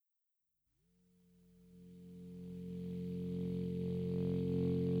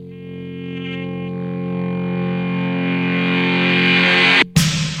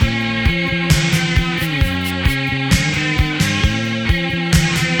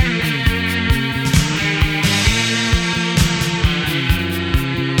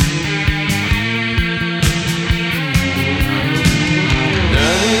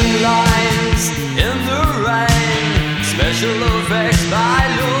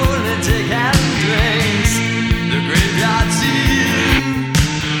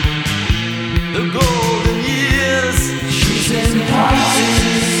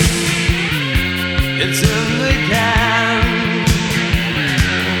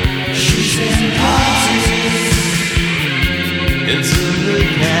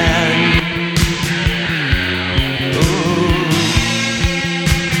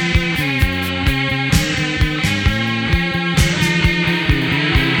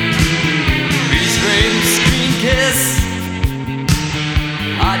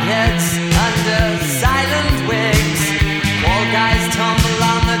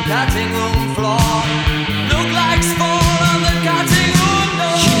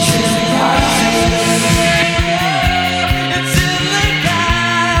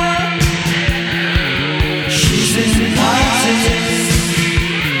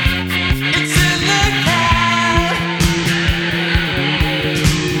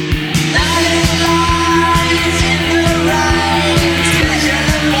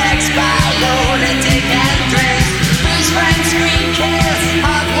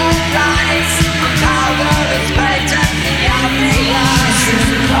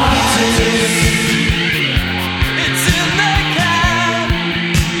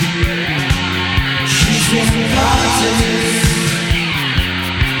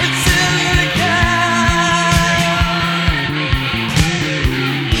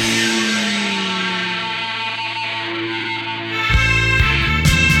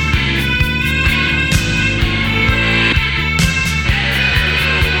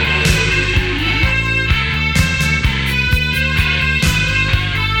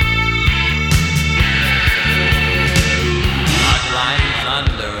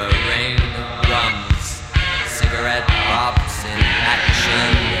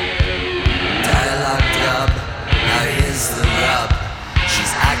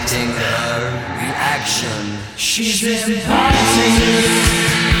She's in parties.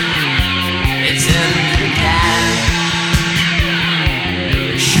 It's in the can.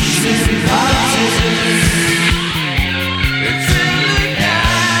 She's in parties. It's in the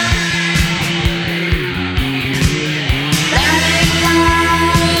can. Panic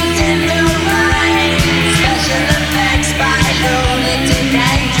lies in the mind. Special effects by lunatic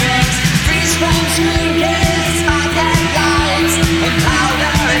entrance. Freeze frame shrinkage, spot and lights. And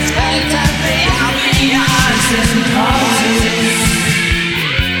powder is paint of the ambiance. She's in parties.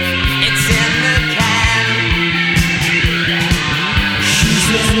 It's in the can. She's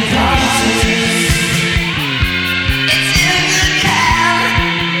in parties. It's in the can.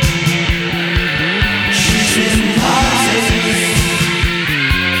 She's in parties.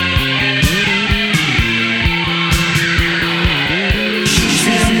 She's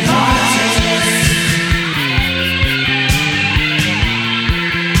in parties.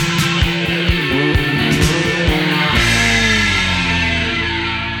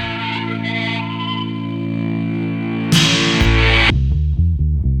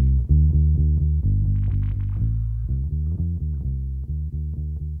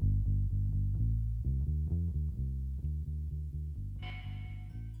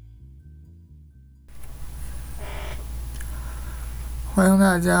欢迎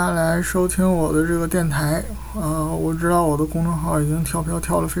大家来收听我的这个电台。我知道我的公众号已经跳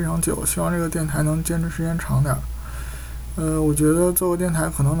了非常久，希望这个电台能坚持时间长点。我觉得做个电台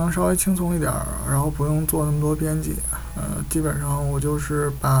可能能稍微轻松一点，然后不用做那么多编辑。基本上我就是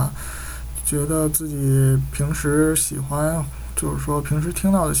把觉得自己平时喜欢，就是说平时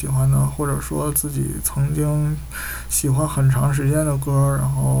听到的喜欢的，或者说自己曾经喜欢很长时间的歌，然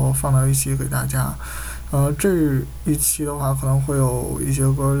后放到一起给大家。这一期的话可能会有一些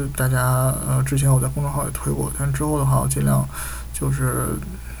歌大家之前我在公众号也推过，但之后的话我尽量就是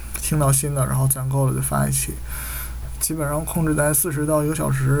听到新的然后攒够了就发一期，基本上控制在40到1个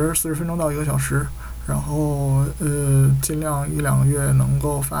小时，40分钟到1个小时，然后尽量1-2个月能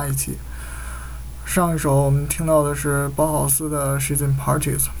够发一期。上一首我们听到的是包豪斯的 She's in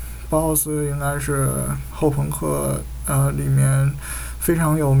Parties。 包豪斯应该是后朋克里面非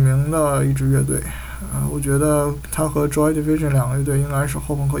常有名的一支乐队。我觉得他和 Choade 两个乐队应该是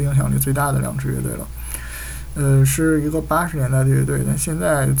后朋克影响力最大的2支乐队了。是一个80年代的乐队，但现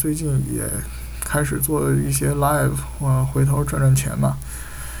在最近也开始做一些 live， 回头赚钱吧。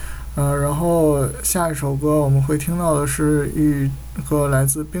然后下一首歌我们会听到的是一个来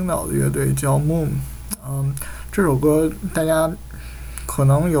自冰岛的乐队叫 Moon。这首歌大家可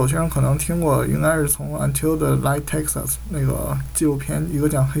能有些人可能听过，应该是从 Until the Light Takes Us 那个纪录片，一个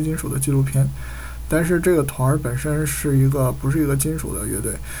讲黑金属的纪录片。但是这个团本身不是一个金属的乐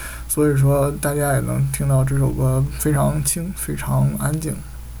队，所以说大家也能听到这首歌非常轻，非常安静。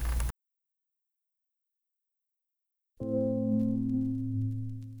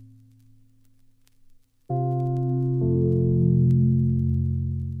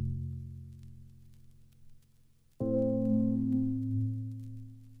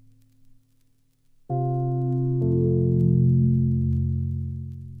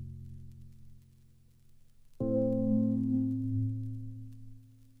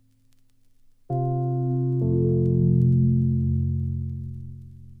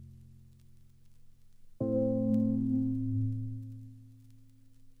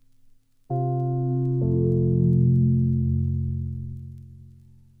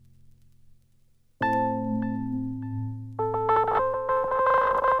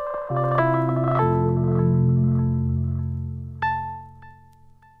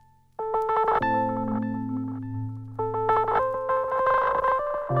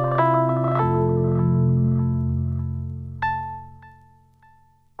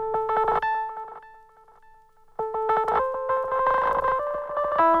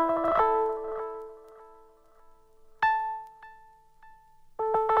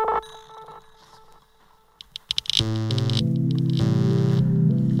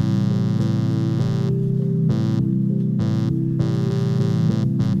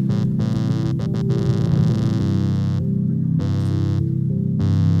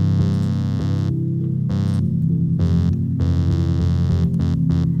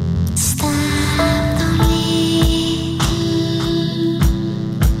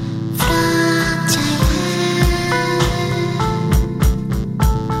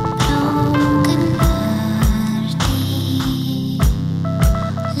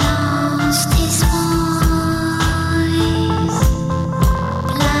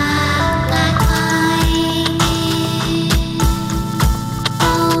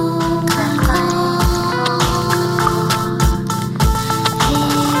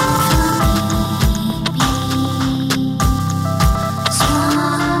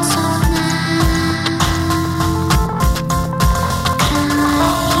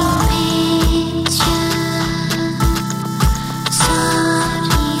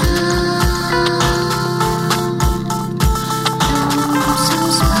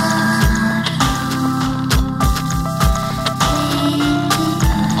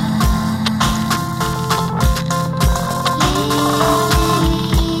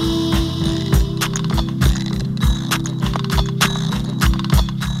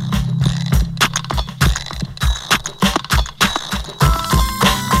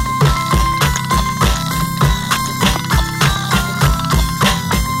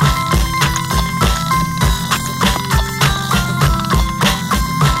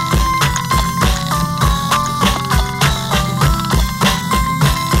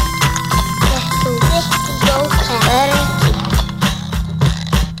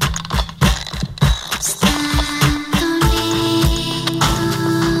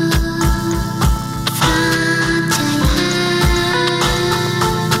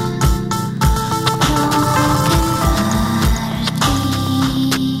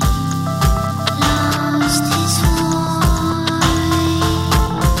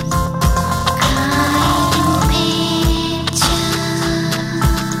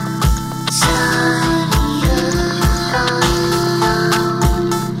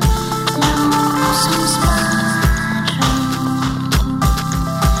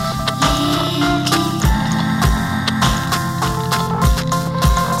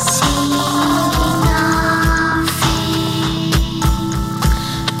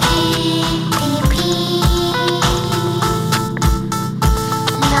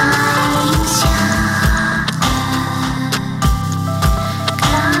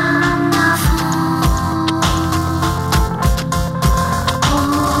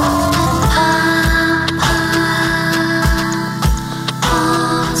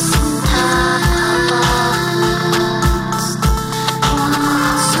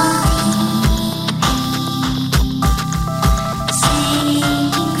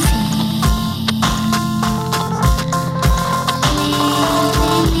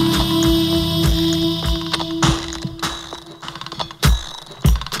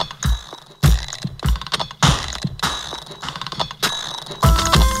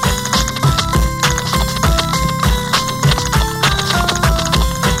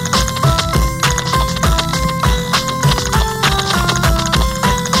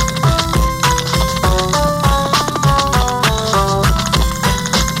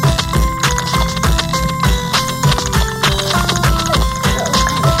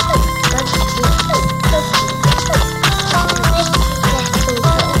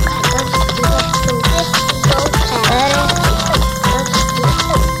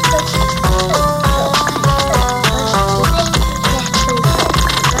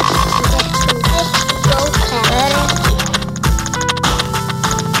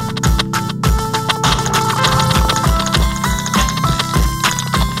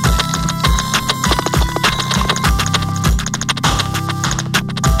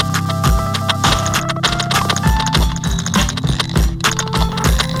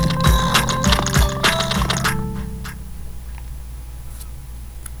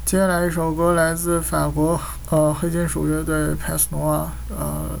接下来一首歌来自法国黑金属乐队 Peste Noire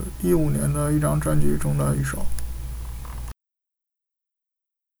 15年的一张专辑中的一首。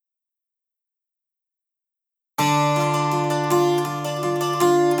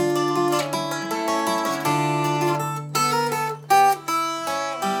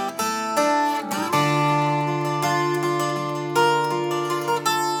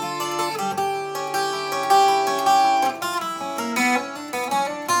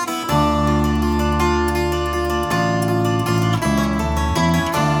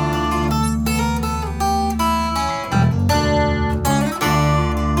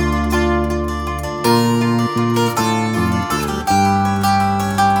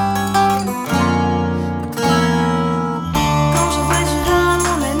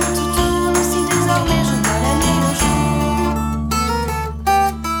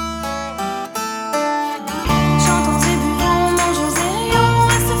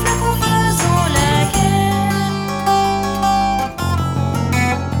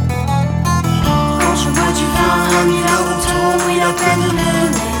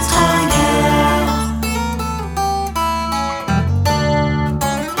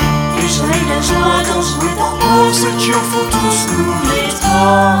Ceux qui en font tous nous les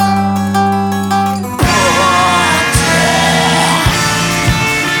trois.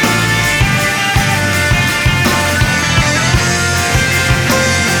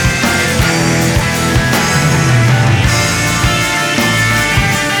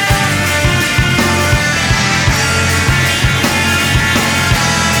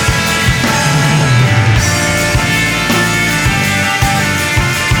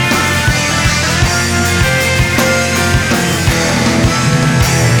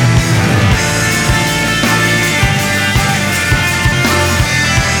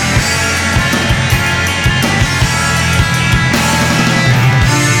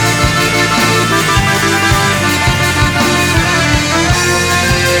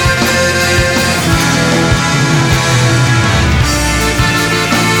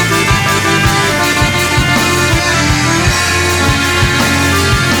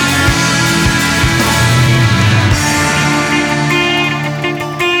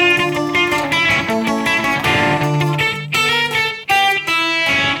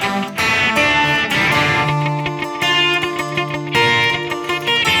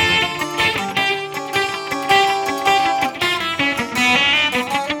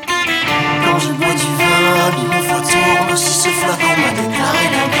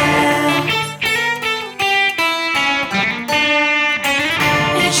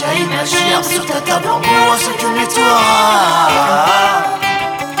 Sur ta table en bois, c'est que nettoie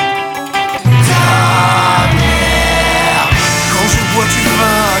ta mère. Quand je bois du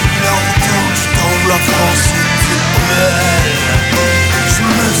vin, il a autant du temps où la France était belle. Je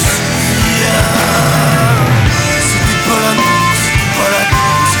me souviens. C'était pas la nuit, c'était pas la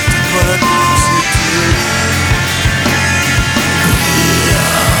nuit, c'était pas la nuit, c'était rien.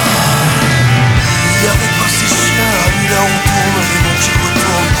 Il y avait pas ces chiens, il a autant les gens qui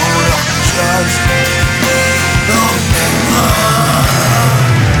retournent dans leur cage. Oh,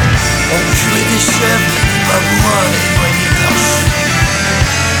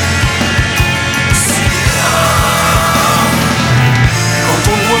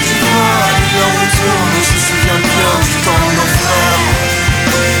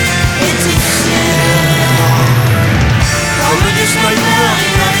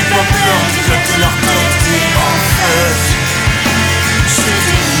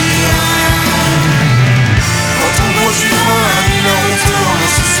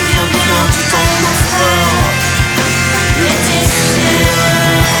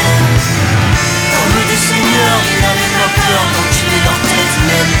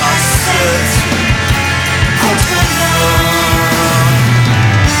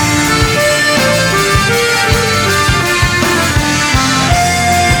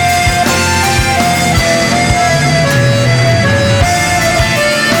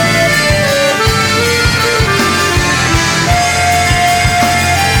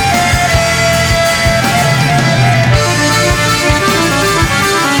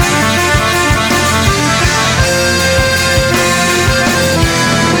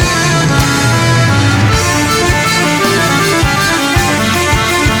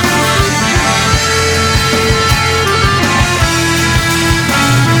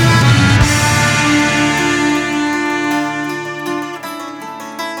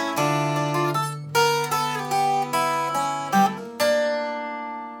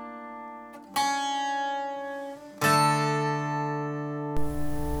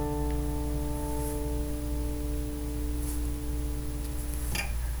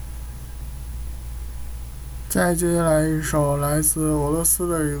 再接下来一首来自俄罗斯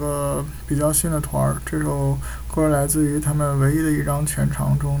的一个比较新的团，这首歌来自于他们唯一的一张全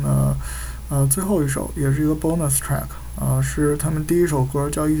长中的最后一首，也是一个 bonus track，是他们第一首歌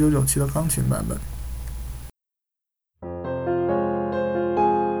叫1997的钢琴版本。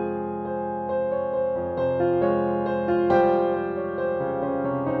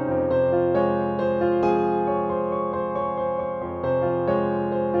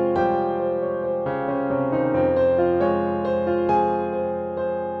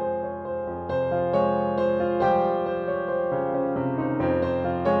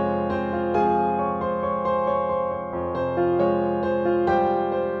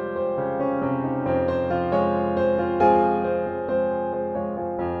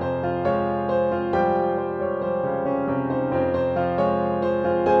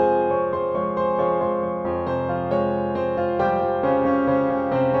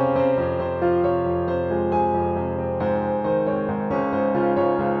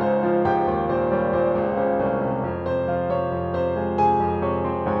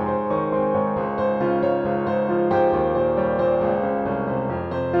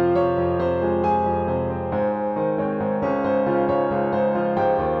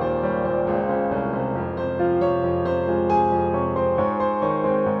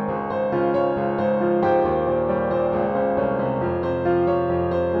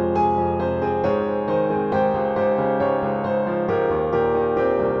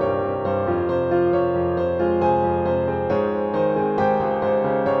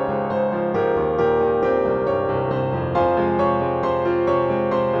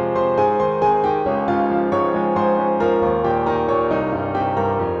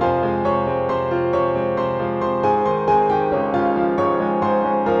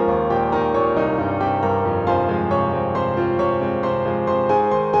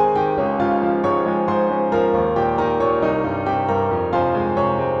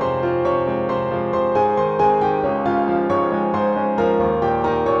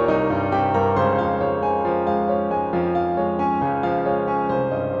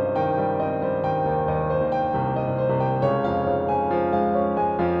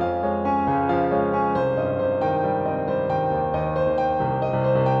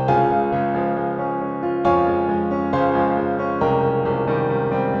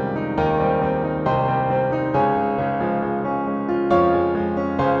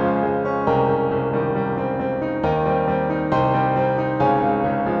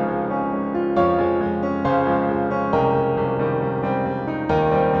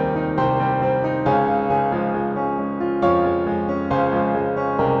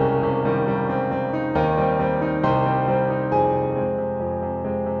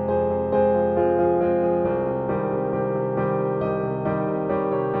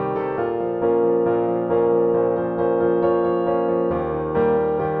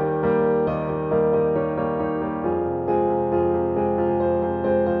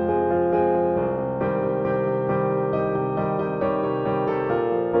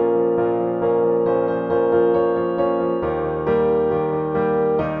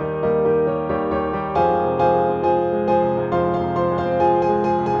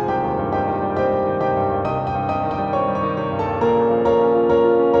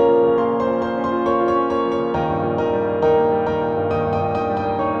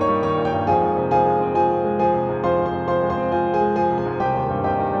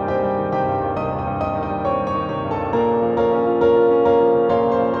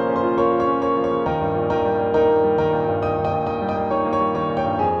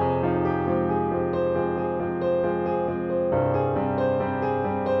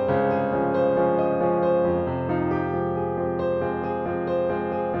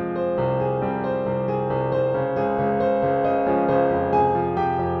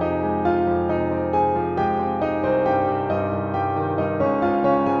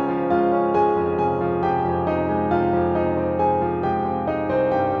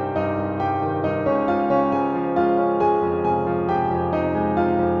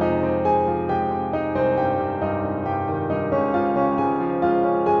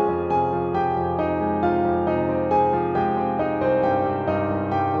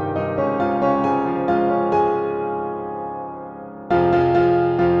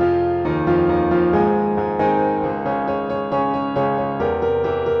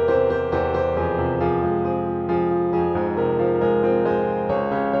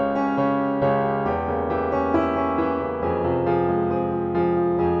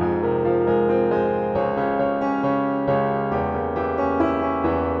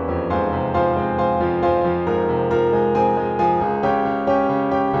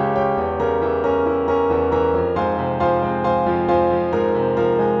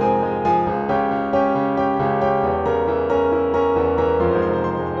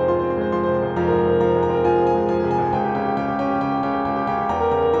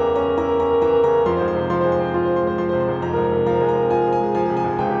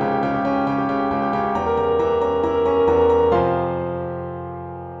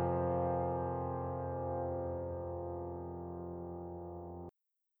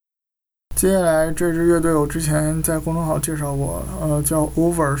接下来这支乐队我之前在公众号介绍过，叫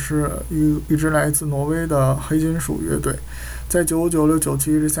Ulver， 是一支来自挪威的黑金属乐队。在95、96、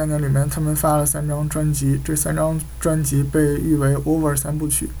97这3年里面，他们发了3张专辑，这3张专辑被誉为 Ulver 3部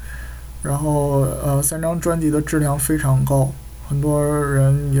曲。然后3张专辑的质量非常高，很多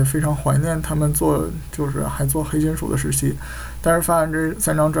人也非常怀念他们还做黑金属的时期。但是发完这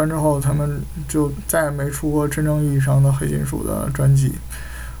3张专之后，他们就再也没出过真正意义上的黑金属的专辑。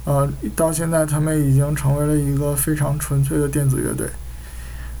到现在他们已经成为了一个非常纯粹的电子乐队。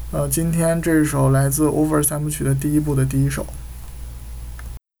今天这首来自 Ulver 3部曲的第1部的第1首。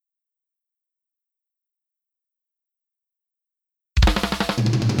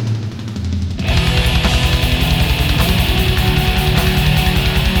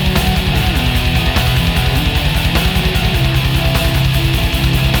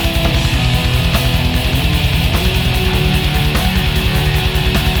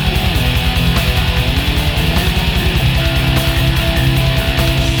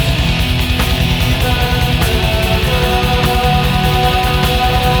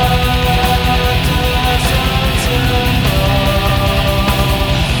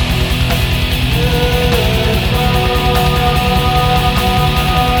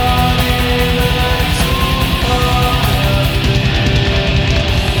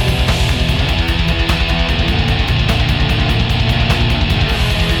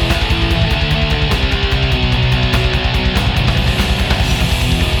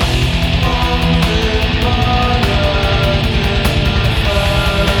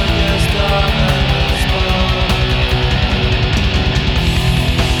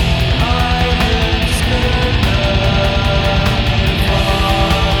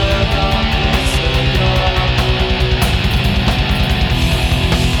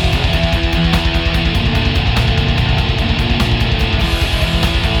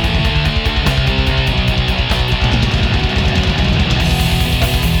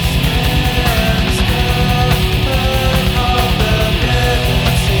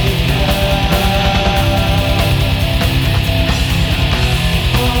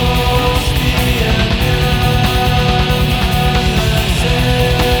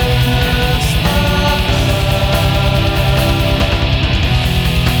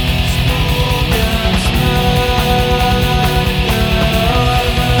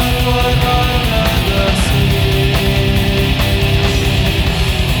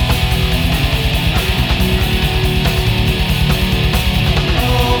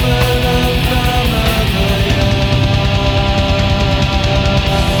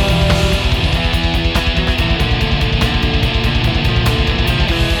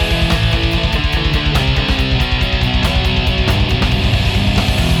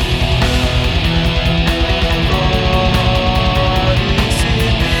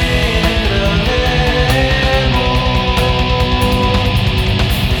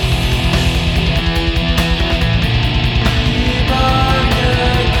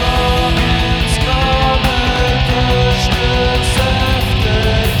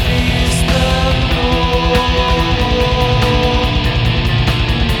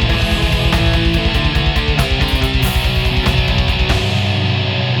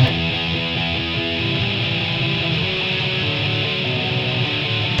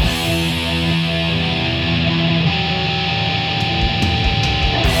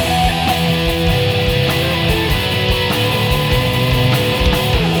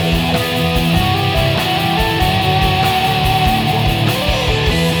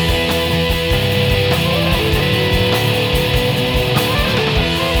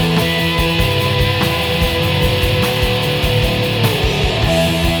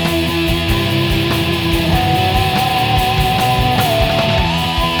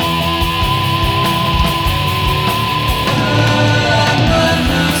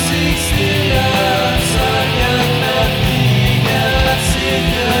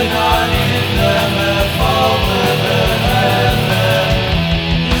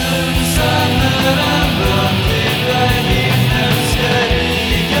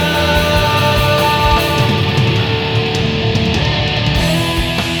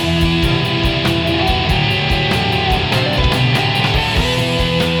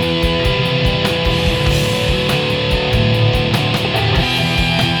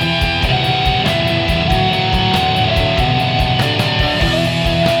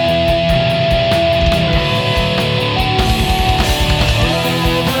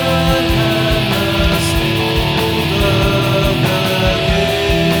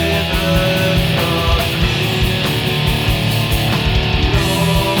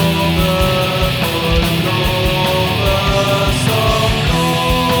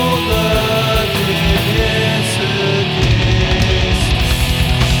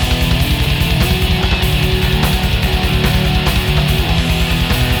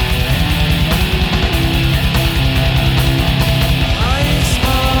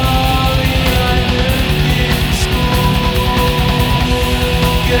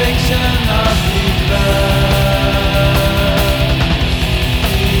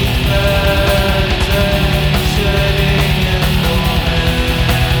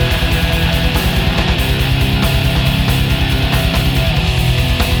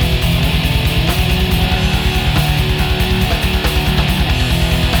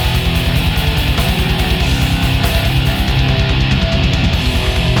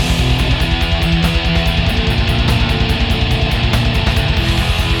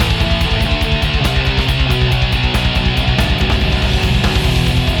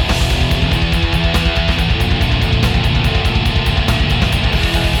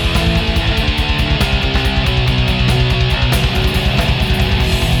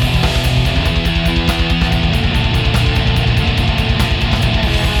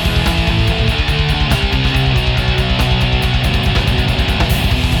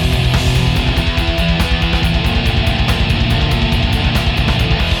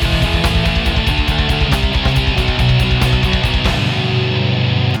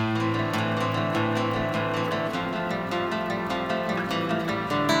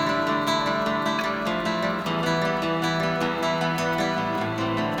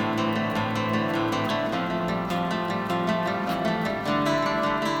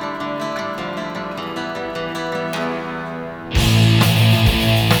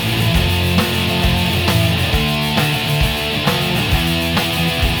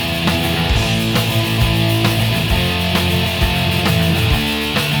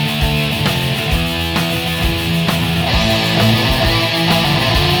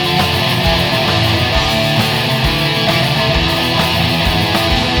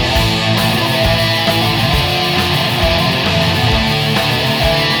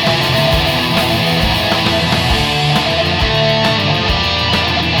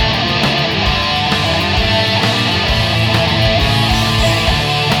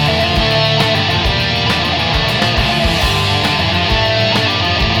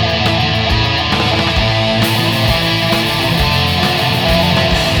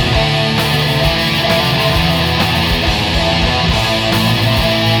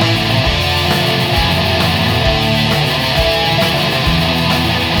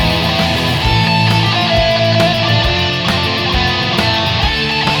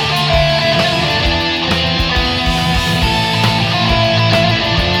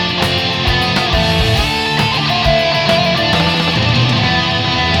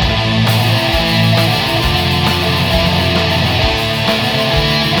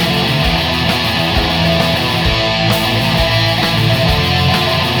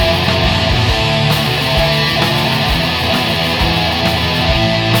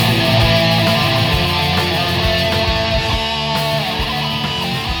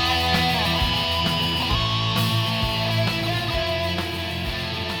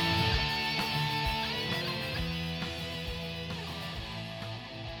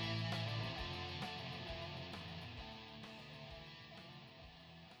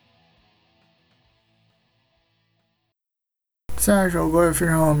下一首歌也非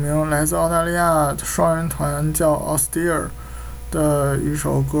常有名，来自澳大利亚双人团叫 Austere 的一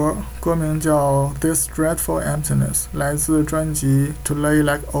首歌，歌名叫 This Dreadful Emptiness， 来自专辑 To Lay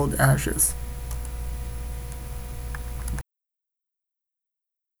Like Old Ashes。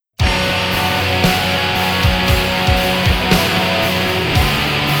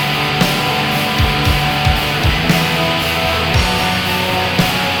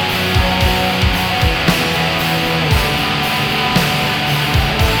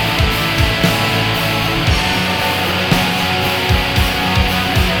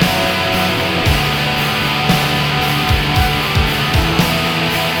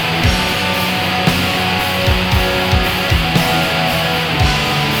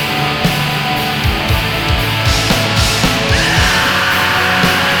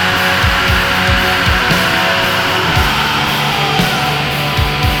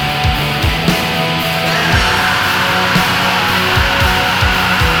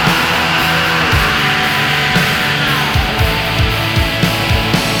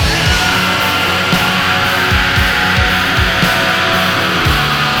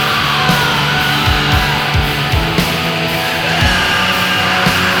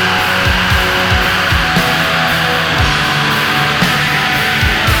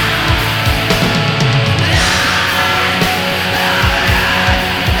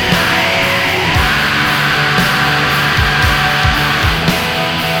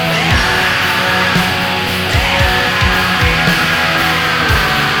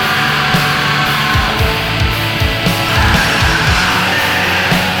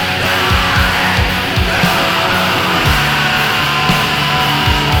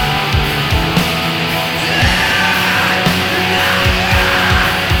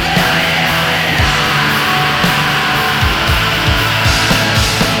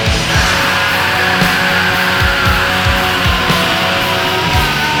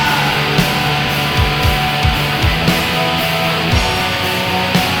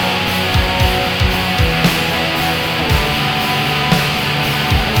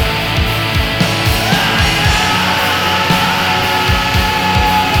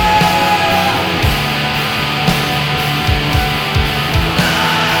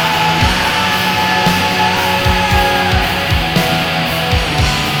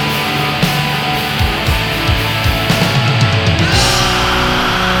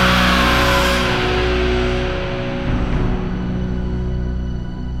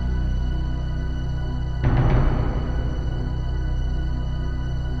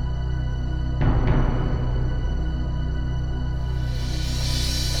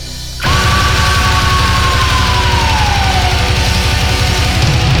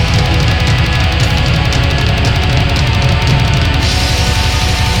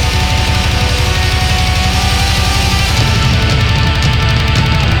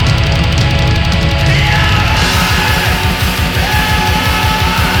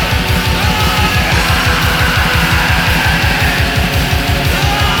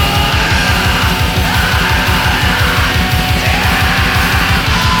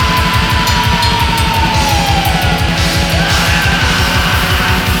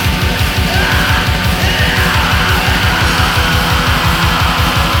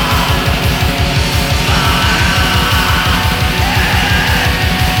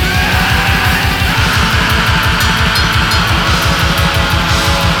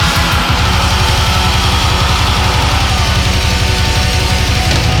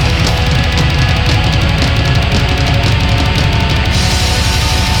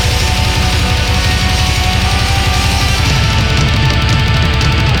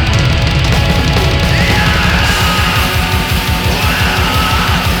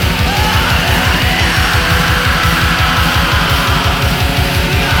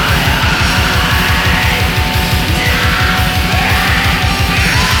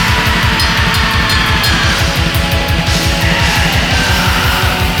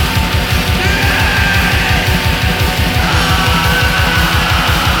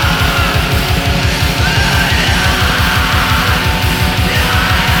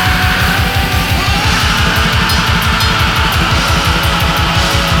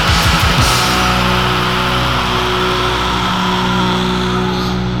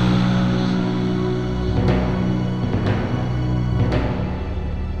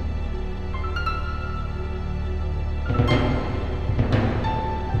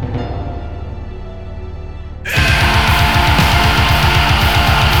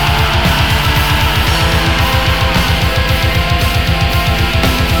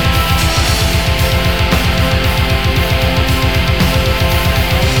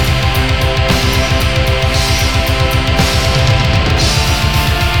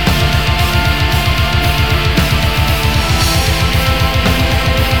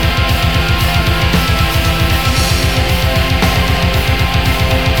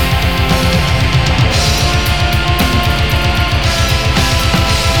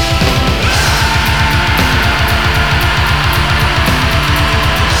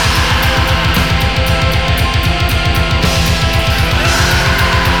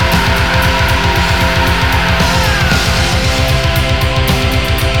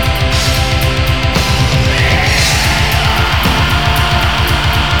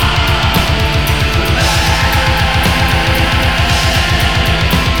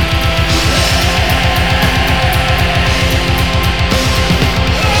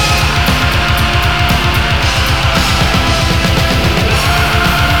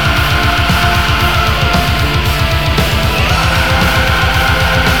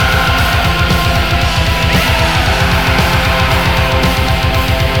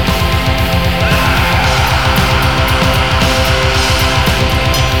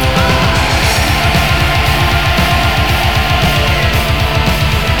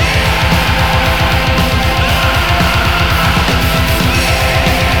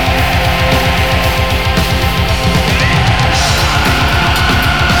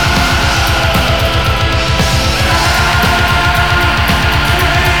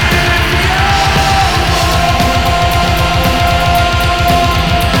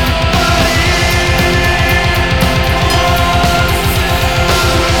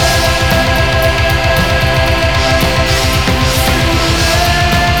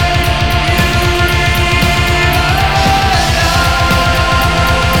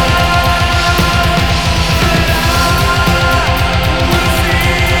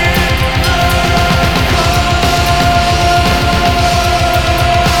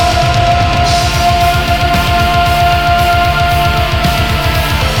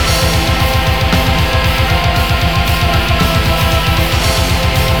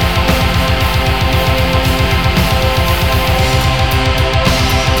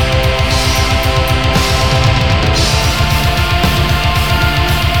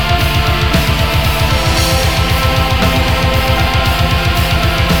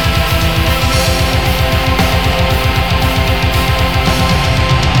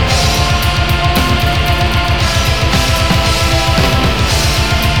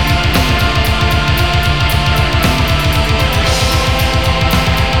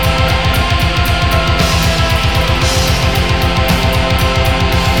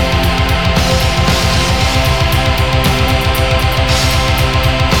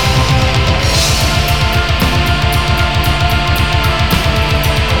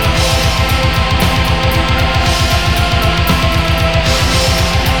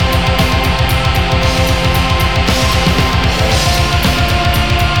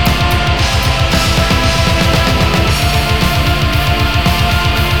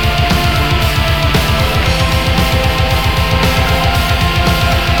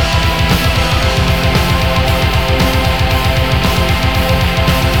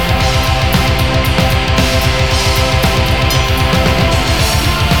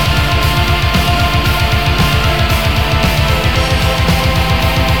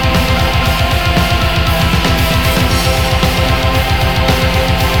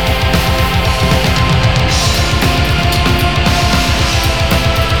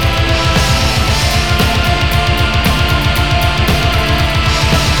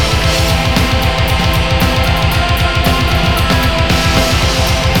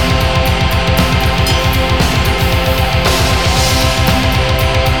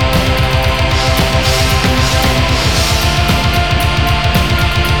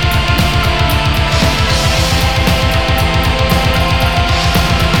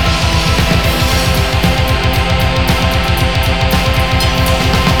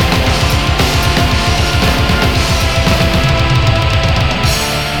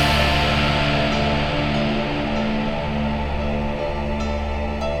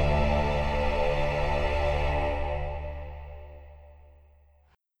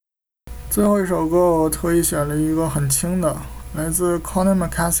最后一首歌我特意选了一个很轻的，来自 Connan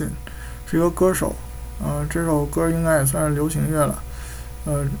Mockasin， 是一个歌手。这首歌应该也算是流行乐了。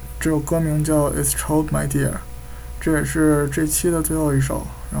这首歌名叫 It's Trolled My Dear， 这也是这期的最后一首。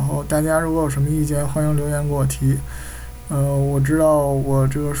然后大家如果有什么意见，欢迎留言给我提。我知道我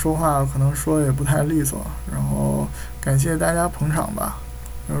这个说话可能说的也不太利索，然后感谢大家捧场吧。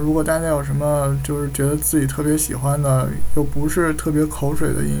如果大家有什么就是觉得自己特别喜欢的又不是特别口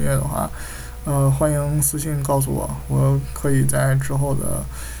水的音乐的话，欢迎私信告诉我，我可以在之后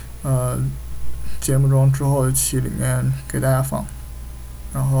的节目中之后的期里面给大家放。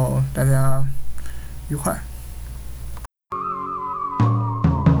然后大家愉快。